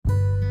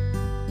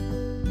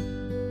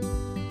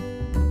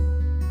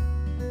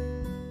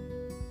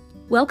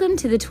Welcome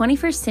to the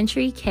 21st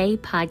Century K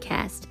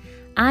podcast.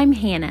 I'm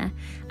Hannah.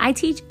 I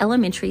teach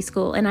elementary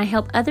school and I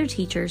help other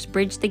teachers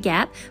bridge the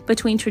gap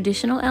between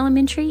traditional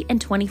elementary and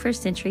 21st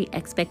century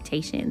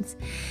expectations.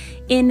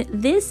 In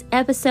this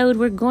episode,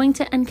 we're going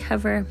to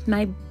uncover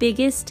my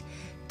biggest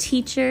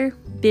teacher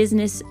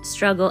business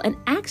struggle and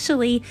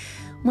actually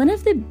one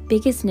of the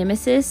biggest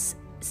nemesis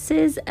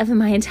of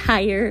my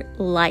entire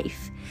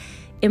life,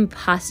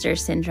 imposter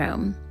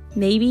syndrome.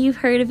 Maybe you've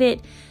heard of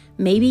it.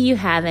 Maybe you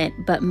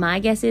haven't, but my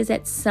guess is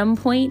at some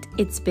point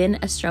it's been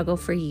a struggle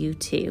for you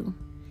too.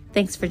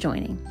 Thanks for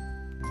joining.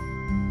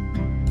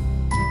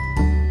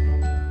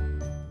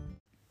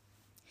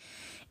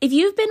 If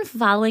you've been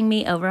following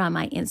me over on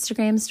my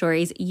Instagram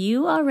stories,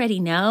 you already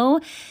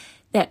know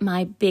that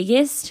my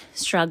biggest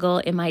struggle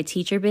in my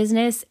teacher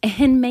business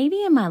and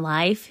maybe in my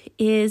life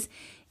is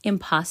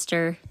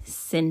imposter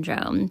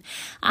syndrome.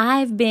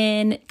 I've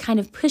been kind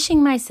of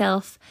pushing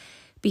myself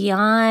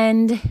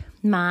beyond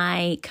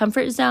my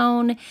comfort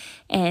zone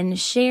and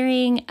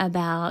sharing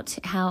about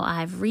how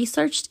I've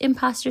researched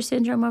imposter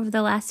syndrome over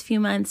the last few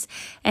months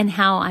and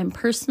how I'm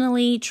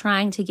personally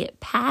trying to get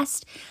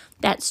past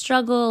that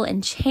struggle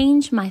and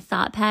change my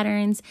thought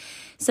patterns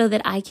so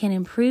that I can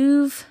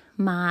improve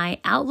my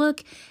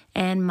outlook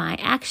and my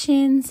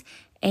actions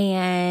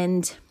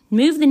and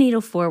move the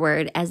needle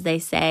forward, as they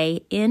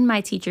say, in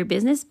my teacher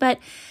business. But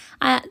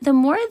the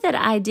more that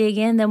I dig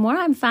in, the more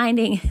I'm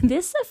finding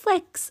this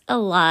affects a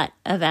lot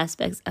of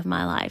aspects of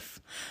my life,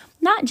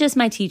 not just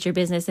my teacher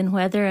business and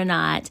whether or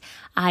not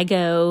I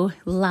go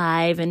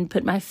live and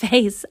put my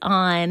face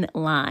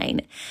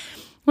online.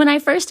 When I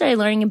first started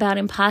learning about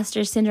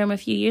imposter syndrome a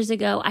few years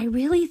ago, I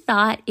really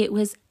thought it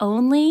was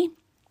only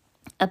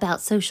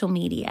about social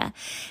media.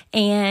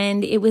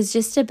 And it was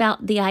just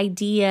about the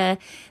idea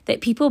that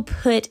people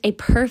put a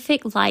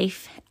perfect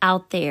life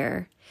out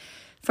there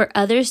for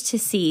others to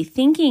see,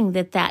 thinking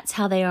that that's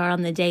how they are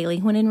on the daily,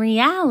 when in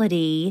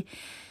reality,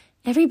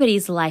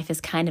 everybody's life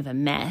is kind of a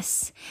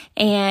mess.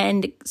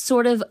 And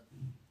sort of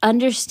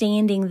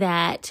understanding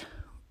that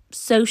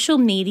social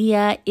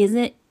media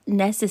isn't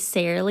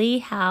necessarily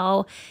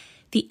how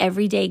the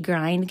everyday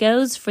grind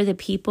goes for the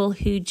people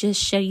who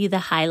just show you the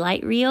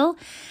highlight reel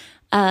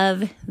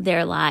of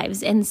their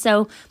lives. And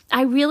so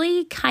I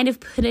really kind of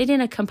put it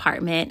in a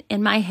compartment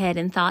in my head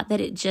and thought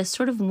that it just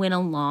sort of went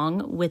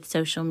along with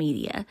social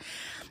media.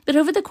 But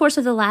over the course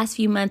of the last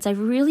few months, I've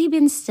really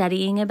been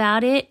studying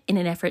about it in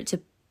an effort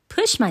to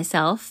push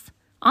myself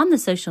on the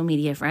social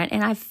media front.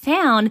 And I've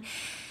found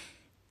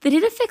that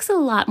it affects a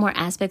lot more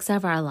aspects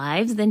of our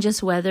lives than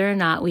just whether or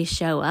not we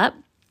show up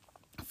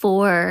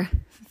for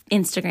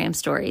Instagram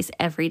stories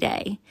every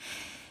day.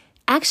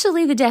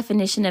 Actually, the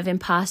definition of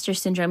imposter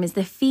syndrome is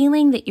the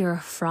feeling that you're a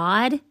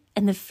fraud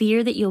and the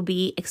fear that you'll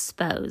be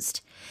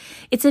exposed.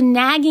 It's a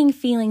nagging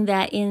feeling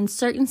that in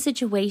certain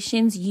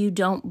situations you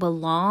don't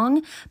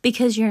belong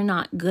because you're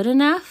not good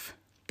enough,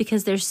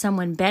 because there's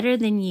someone better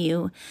than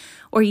you,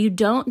 or you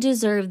don't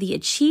deserve the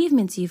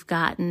achievements you've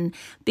gotten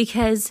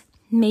because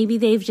maybe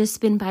they've just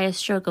been by a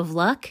stroke of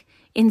luck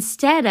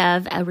instead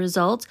of a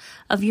result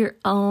of your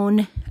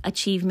own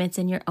achievements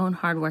and your own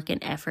hard work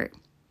and effort.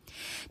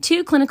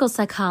 Two clinical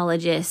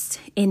psychologists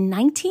in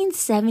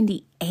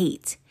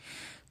 1978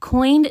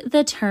 coined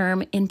the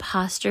term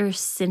imposter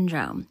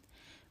syndrome.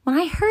 When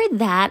I heard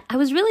that, I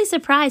was really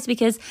surprised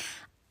because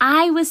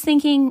I was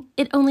thinking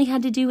it only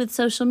had to do with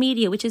social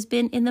media, which has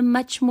been in the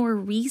much more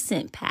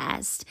recent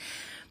past.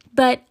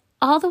 But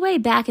all the way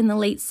back in the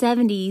late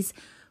 70s,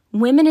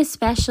 women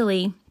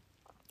especially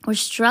were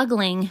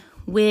struggling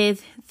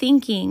with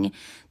thinking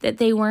that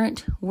they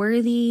weren't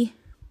worthy,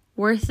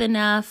 worth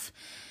enough,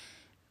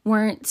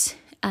 weren't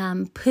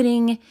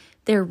putting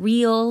their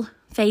real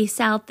face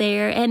out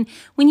there. And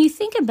when you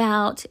think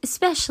about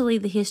especially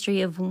the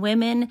history of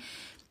women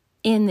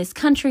in this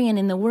country and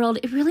in the world,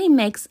 it really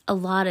makes a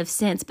lot of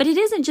sense. But it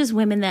isn't just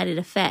women that it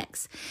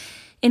affects.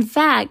 In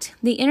fact,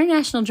 the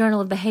International Journal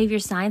of Behavior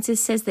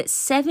Sciences says that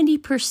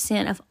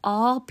 70% of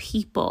all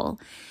people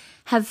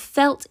have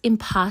felt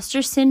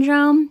imposter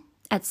syndrome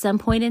at some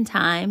point in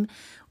time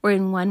or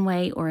in one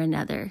way or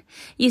another.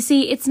 You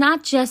see, it's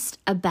not just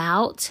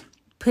about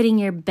putting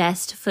your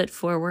best foot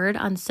forward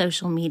on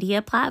social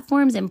media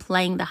platforms and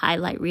playing the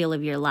highlight reel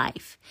of your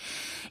life.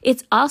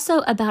 It's also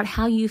about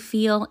how you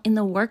feel in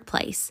the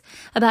workplace,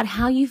 about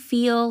how you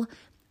feel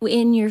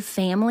in your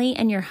family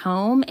and your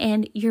home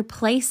and your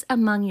place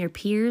among your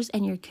peers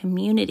and your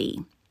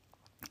community.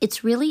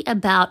 It's really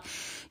about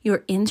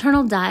your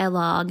internal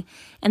dialogue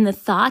and the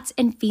thoughts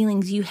and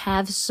feelings you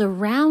have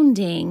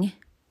surrounding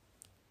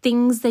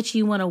things that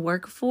you want to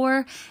work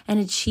for and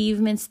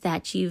achievements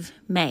that you've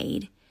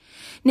made.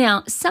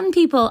 Now, some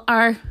people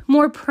are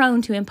more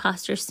prone to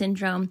imposter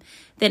syndrome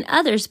than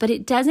others, but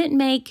it doesn't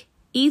make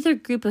either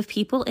group of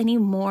people any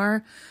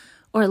more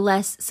or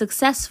less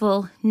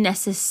successful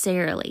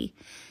necessarily.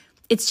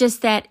 It's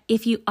just that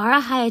if you are a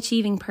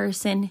high-achieving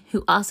person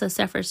who also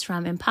suffers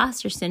from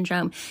imposter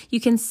syndrome, you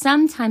can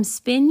sometimes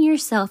spin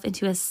yourself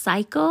into a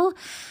cycle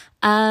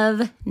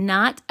of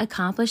not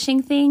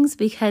accomplishing things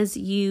because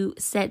you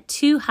set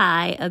too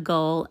high a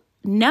goal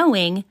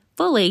knowing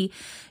fully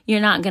you're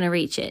not going to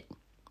reach it.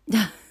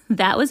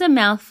 That was a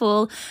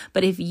mouthful,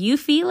 but if you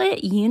feel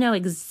it, you know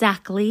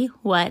exactly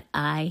what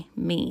I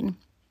mean.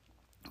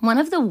 One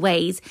of the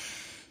ways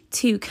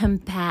to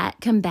combat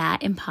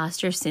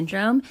imposter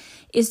syndrome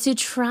is to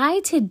try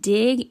to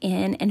dig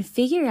in and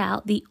figure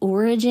out the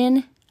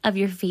origin of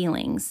your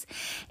feelings.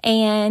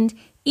 And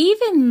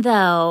even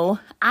though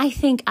I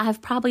think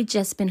I've probably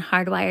just been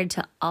hardwired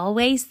to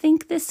always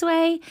think this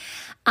way,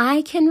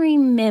 I can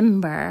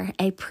remember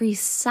a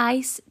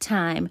precise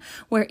time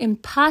where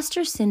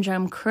imposter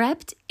syndrome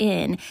crept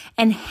in,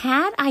 and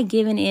had I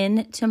given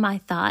in to my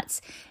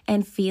thoughts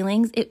and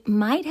feelings, it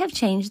might have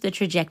changed the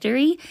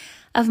trajectory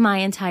of my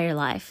entire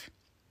life.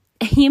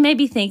 You may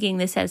be thinking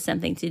this has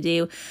something to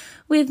do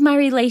with my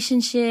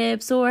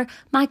relationships or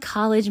my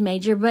college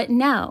major, but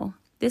no.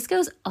 This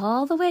goes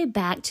all the way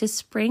back to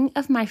spring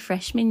of my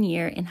freshman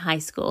year in high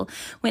school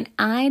when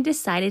I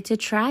decided to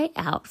try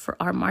out for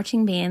our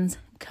marching band's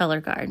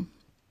color guard.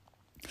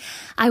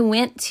 I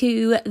went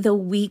to the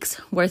week's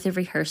worth of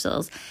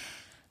rehearsals.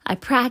 I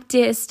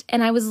practiced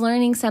and I was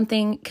learning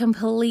something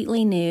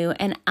completely new,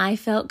 and I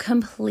felt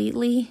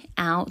completely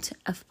out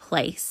of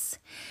place.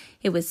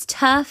 It was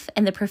tough,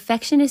 and the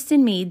perfectionist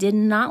in me did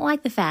not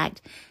like the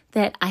fact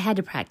that I had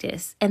to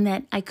practice and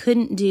that I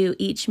couldn't do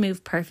each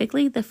move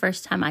perfectly the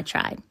first time I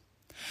tried.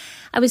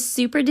 I was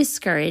super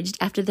discouraged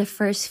after the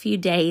first few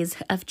days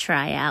of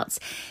tryouts,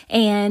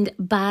 and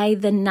by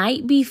the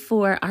night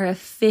before our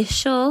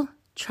official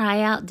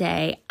tryout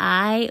day,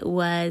 I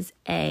was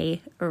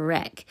a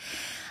wreck.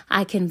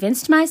 I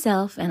convinced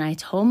myself and I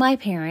told my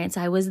parents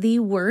I was the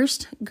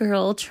worst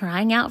girl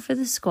trying out for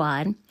the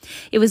squad.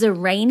 It was a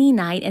rainy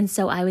night, and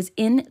so I was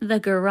in the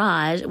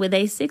garage with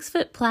a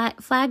 6-foot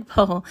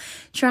flagpole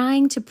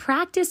trying to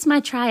practice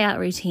my tryout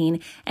routine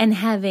and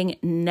having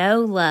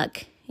no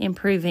luck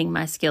improving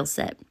my skill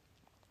set.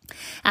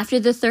 After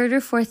the third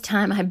or fourth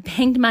time I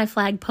banged my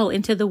flagpole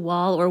into the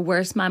wall, or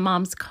worse, my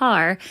mom's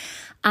car,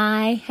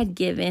 I had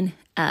given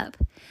up.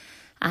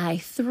 I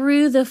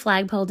threw the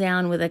flagpole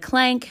down with a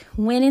clank,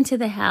 went into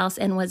the house,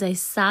 and was a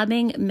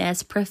sobbing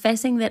mess,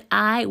 professing that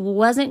I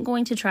wasn't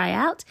going to try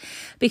out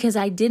because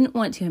I didn't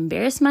want to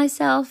embarrass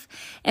myself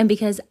and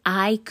because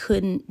I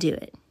couldn't do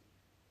it.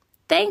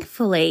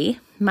 Thankfully,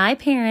 my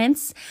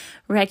parents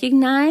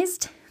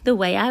recognized the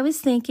way I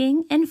was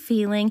thinking and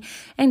feeling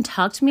and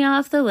talked me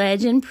off the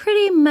ledge and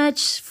pretty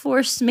much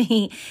forced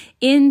me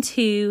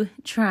into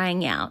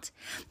trying out.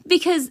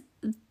 Because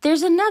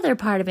there's another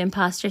part of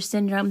imposter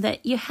syndrome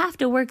that you have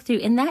to work through,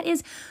 and that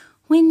is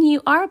when you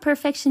are a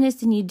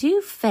perfectionist and you do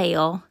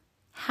fail,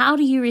 how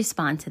do you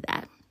respond to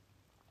that?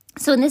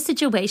 So in this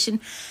situation,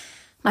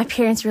 my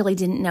parents really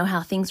didn't know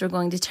how things were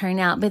going to turn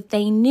out, but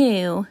they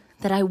knew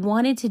that I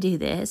wanted to do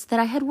this, that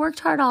I had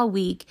worked hard all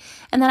week,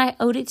 and that I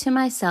owed it to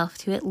myself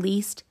to at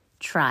least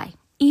try,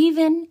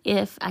 even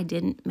if I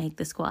didn't make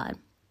the squad.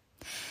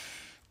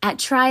 At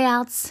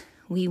tryouts,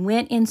 we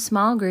went in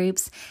small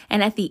groups,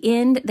 and at the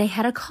end, they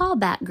had a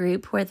callback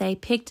group where they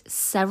picked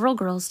several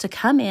girls to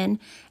come in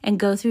and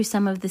go through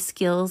some of the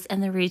skills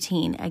and the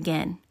routine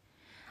again.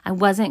 I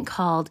wasn't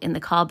called in the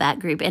callback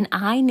group, and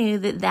I knew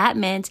that that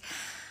meant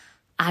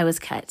I was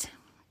cut.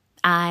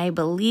 I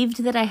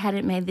believed that I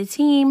hadn't made the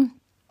team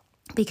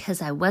because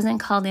I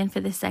wasn't called in for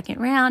the second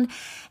round,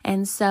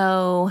 and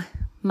so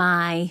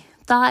my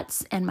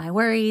thoughts and my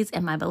worries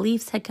and my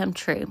beliefs had come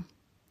true.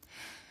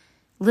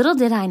 Little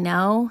did I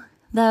know,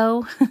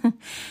 though,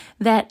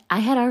 that I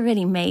had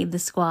already made the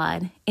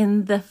squad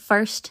in the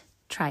first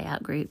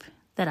tryout group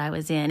that I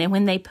was in. And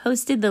when they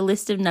posted the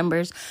list of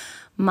numbers,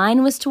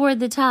 mine was toward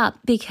the top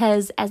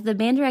because, as the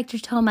band director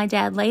told my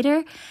dad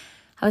later,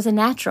 I was a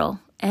natural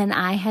and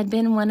I had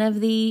been one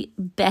of the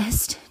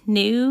best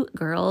new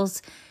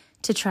girls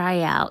to try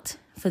out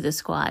for the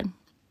squad.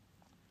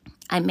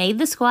 I made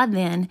the squad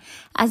then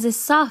as a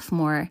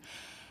sophomore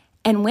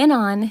and went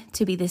on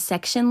to be the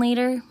section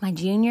leader my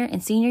junior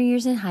and senior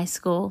years in high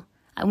school.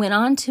 I went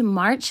on to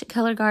march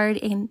color guard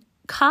in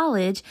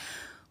college,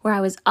 where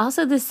I was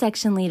also the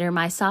section leader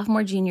my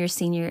sophomore, junior,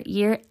 senior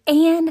year,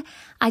 and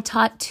I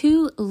taught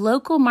 2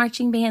 local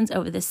marching bands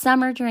over the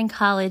summer during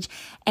college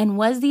and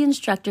was the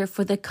instructor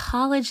for the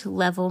college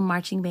level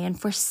marching band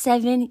for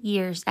 7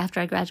 years after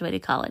I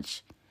graduated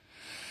college.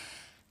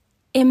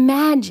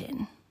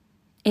 Imagine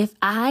if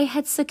I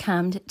had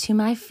succumbed to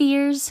my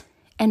fears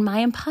and my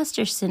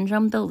imposter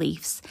syndrome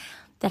beliefs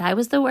that I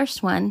was the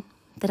worst one,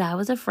 that I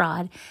was a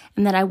fraud,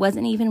 and that I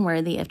wasn't even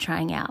worthy of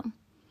trying out.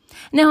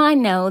 Now, I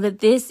know that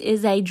this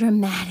is a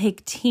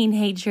dramatic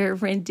teenager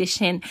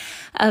rendition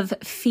of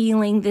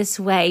feeling this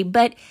way,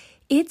 but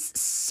it's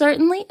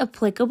certainly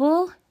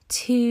applicable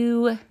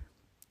to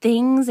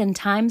things and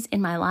times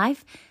in my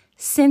life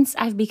since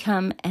I've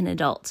become an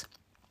adult.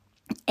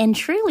 And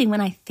truly,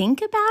 when I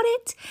think about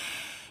it,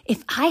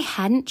 if I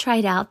hadn't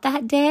tried out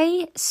that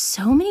day,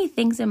 so many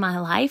things in my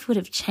life would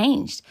have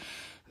changed.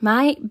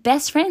 My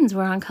best friends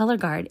were on color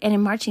guard and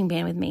in marching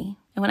band with me.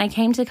 When I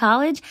came to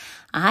college,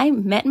 I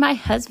met my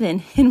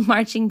husband in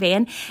marching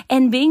band,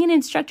 and being an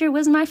instructor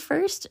was my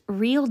first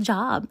real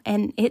job.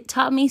 And it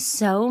taught me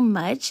so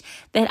much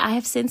that I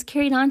have since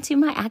carried on to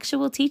my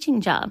actual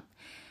teaching job.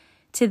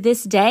 To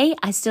this day,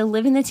 I still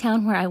live in the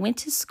town where I went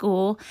to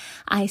school.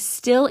 I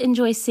still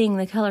enjoy seeing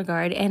the color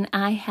guard, and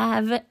I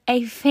have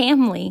a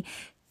family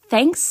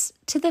thanks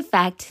to the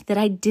fact that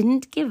I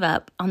didn't give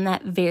up on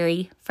that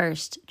very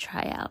first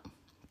tryout.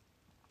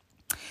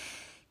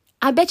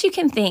 I bet you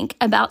can think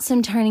about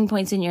some turning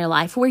points in your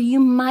life where you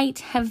might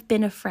have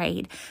been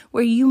afraid,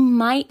 where you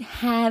might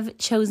have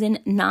chosen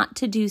not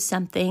to do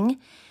something,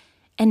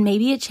 and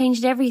maybe it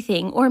changed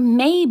everything. Or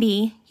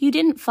maybe you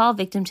didn't fall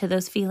victim to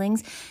those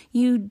feelings.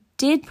 You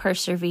did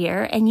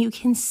persevere, and you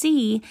can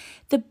see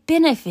the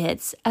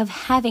benefits of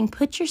having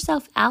put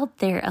yourself out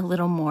there a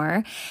little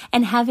more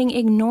and having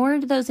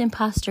ignored those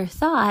imposter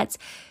thoughts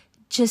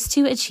just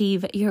to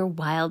achieve your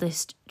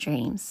wildest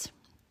dreams.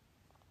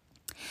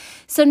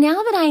 So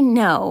now that I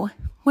know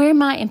where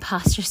my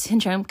imposter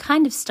syndrome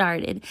kind of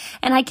started,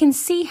 and I can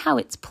see how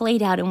it's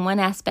played out in one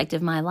aspect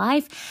of my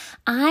life,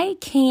 I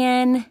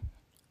can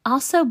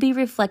also be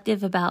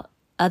reflective about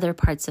other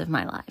parts of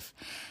my life.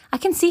 I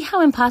can see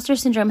how imposter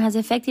syndrome has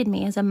affected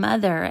me as a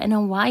mother and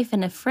a wife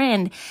and a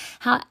friend,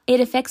 how it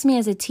affects me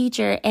as a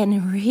teacher,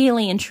 and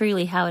really and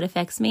truly how it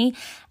affects me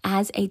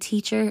as a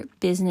teacher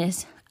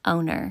business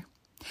owner.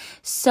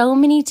 So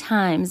many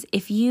times,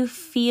 if you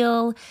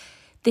feel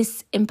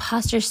this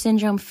imposter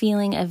syndrome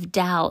feeling of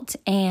doubt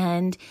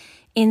and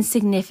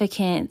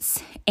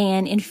insignificance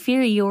and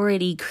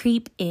inferiority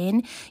creep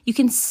in, you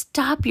can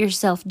stop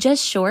yourself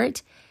just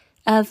short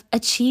of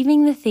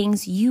achieving the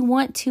things you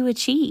want to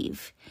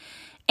achieve.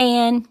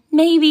 And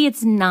maybe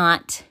it's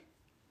not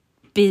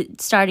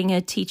starting a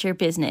teacher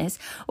business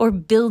or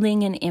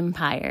building an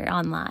empire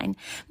online.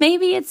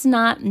 Maybe it's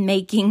not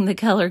making the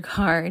color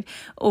guard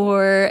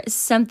or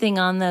something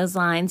on those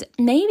lines.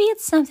 Maybe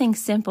it's something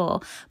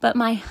simple, but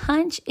my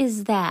hunch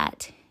is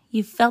that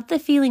you've felt the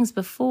feelings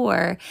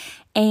before,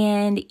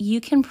 and you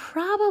can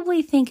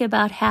probably think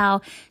about how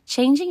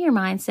changing your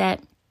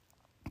mindset,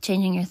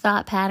 changing your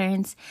thought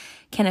patterns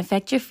can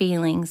affect your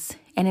feelings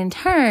and in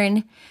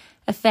turn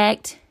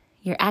affect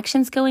your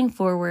actions going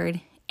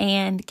forward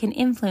and can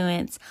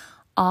influence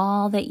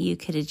all that you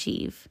could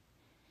achieve.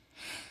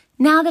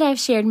 Now that I've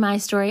shared my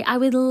story, I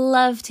would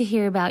love to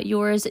hear about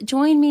yours.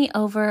 Join me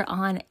over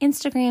on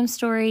Instagram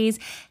stories,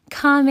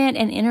 comment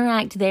and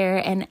interact there,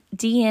 and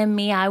DM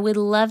me. I would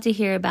love to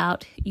hear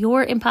about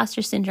your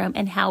imposter syndrome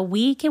and how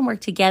we can work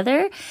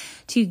together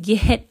to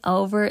get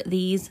over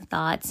these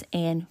thoughts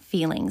and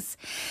feelings.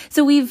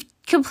 So we've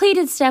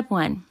completed step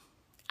 1.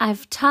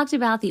 I've talked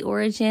about the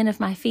origin of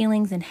my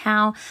feelings and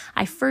how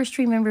I first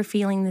remember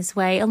feeling this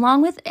way,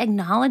 along with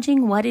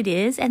acknowledging what it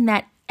is and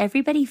that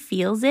everybody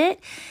feels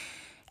it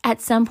at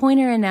some point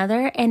or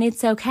another, and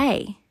it's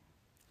okay.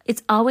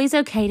 It's always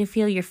okay to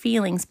feel your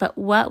feelings, but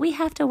what we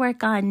have to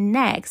work on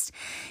next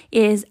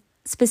is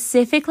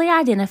specifically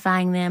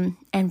identifying them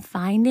and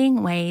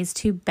finding ways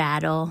to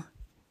battle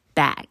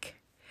back.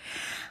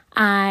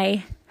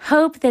 I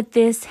hope that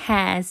this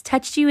has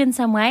touched you in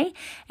some way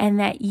and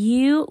that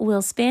you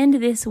will spend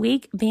this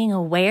week being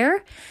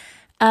aware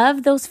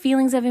of those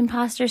feelings of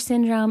imposter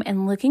syndrome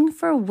and looking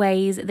for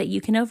ways that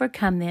you can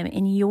overcome them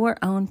in your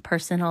own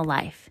personal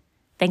life.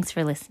 Thanks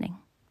for listening.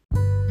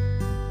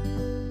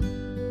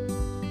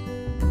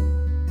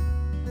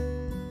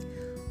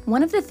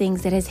 One of the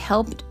things that has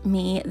helped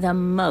me the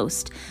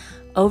most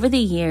over the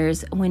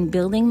years when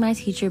building my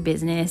teacher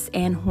business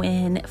and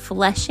when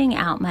fleshing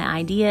out my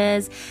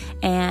ideas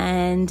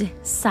and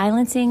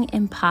silencing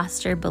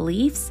imposter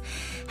beliefs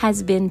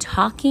has been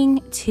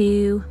talking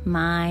to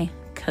my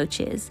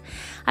coaches.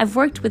 I've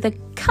worked with a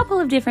couple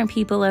of different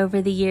people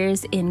over the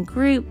years in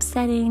group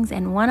settings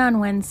and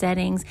one-on-one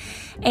settings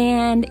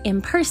and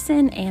in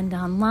person and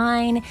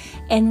online,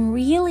 and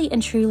really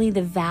and truly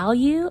the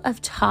value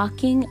of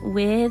talking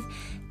with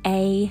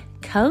a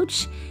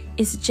coach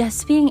is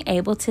just being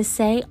able to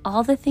say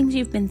all the things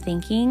you've been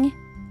thinking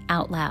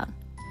out loud.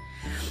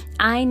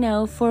 I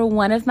know for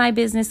one of my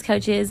business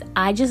coaches,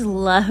 I just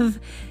love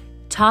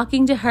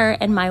talking to her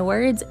and my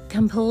words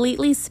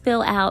completely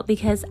spill out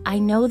because I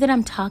know that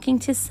I'm talking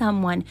to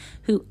someone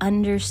who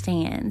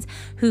understands,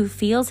 who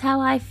feels how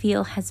I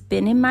feel, has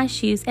been in my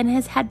shoes, and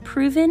has had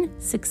proven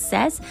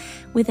success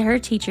with her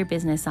teacher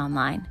business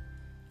online.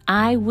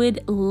 I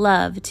would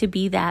love to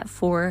be that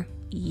for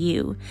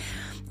you.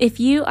 If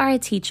you are a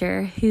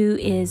teacher who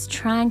is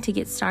trying to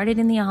get started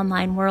in the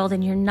online world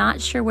and you're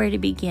not sure where to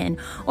begin,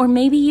 or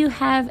maybe you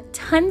have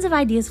tons of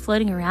ideas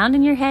floating around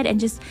in your head and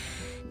just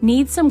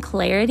need some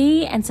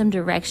clarity and some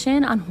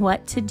direction on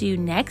what to do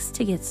next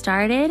to get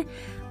started,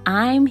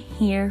 I'm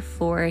here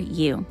for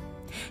you.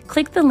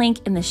 Click the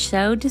link in the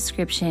show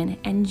description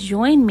and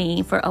join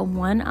me for a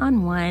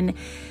one-on-one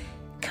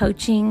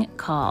coaching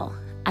call.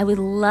 I would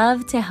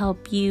love to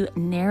help you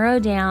narrow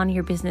down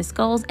your business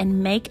goals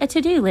and make a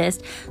to-do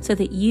list so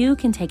that you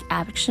can take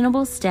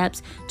actionable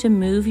steps to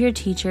move your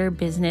teacher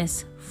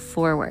business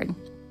forward.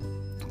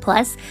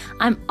 Plus,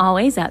 I'm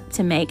always up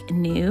to make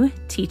new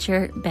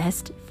teacher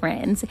best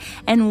friends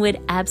and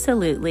would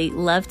absolutely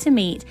love to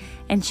meet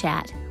and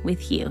chat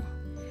with you.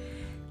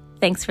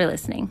 Thanks for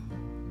listening.